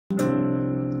When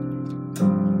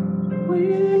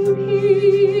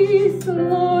peace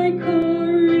like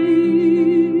a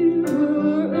river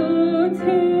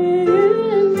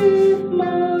attendeth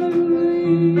my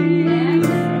way.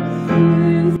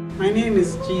 My name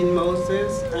is Jean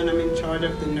Moses, and I'm in charge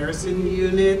of the nursing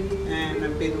unit, and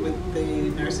I've been with the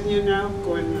nursing unit now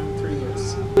going on 3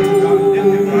 years.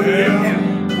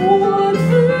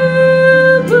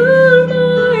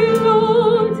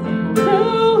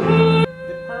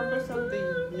 The purpose of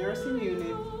the nursing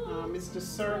unit is to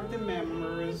serve the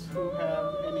members who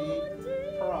have any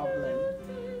problem.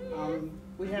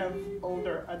 We have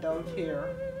older adult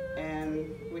here, and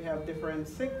we have different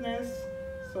sickness,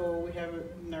 so we have a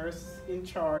nurse in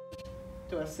charge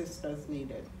to assist as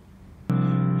needed.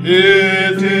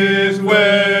 It is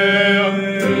well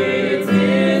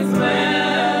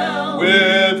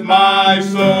with my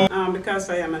soul. Because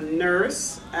I am a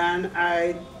nurse and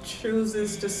I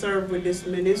chooses to serve with this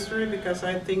ministry because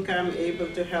I think I'm able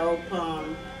to help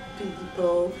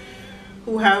people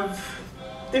who have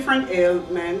different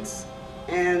ailments,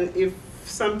 and if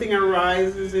something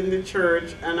arises in the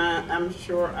church, and I'm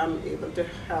sure I'm able to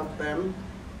help them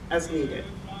as needed.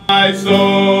 My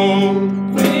soul,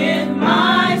 with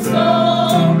my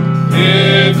soul,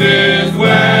 it is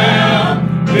well.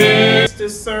 To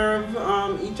serve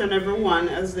each and every one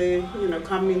as they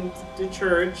come into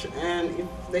church, and if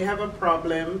they have a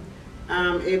problem,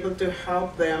 I'm able to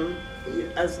help them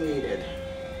as needed.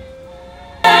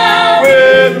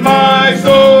 With my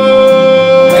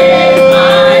soul,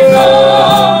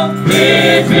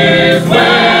 it is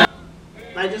well.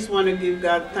 I just want to give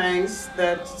God thanks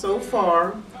that so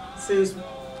far, since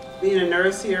being a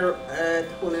nurse here at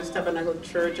Holiness Tabernacle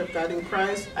Church of God in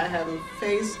Christ, I haven't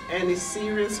faced any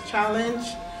serious challenge.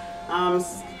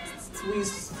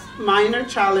 Minor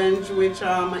challenge which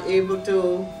I'm able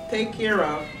to take care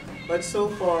of, but so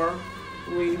far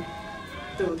we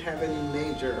don't have any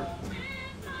major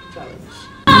challenge.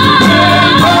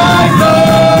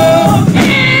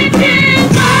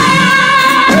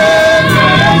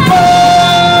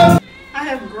 I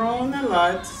have grown a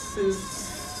lot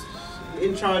since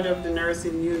in charge of the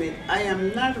nursing unit. I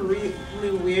am not really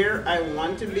where I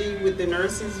want to be with the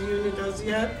nurses unit as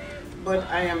yet, but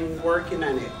I am working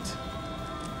on it.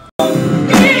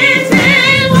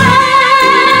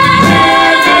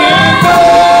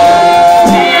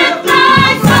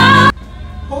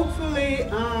 Hopefully,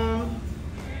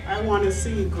 I want to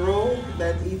see it grow,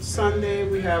 that each Sunday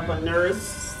we have a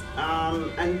nurse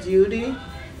on duty,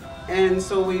 and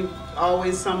so we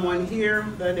always someone here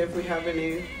that if we have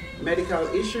any medical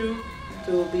issue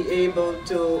to be able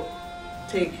to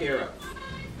take care of.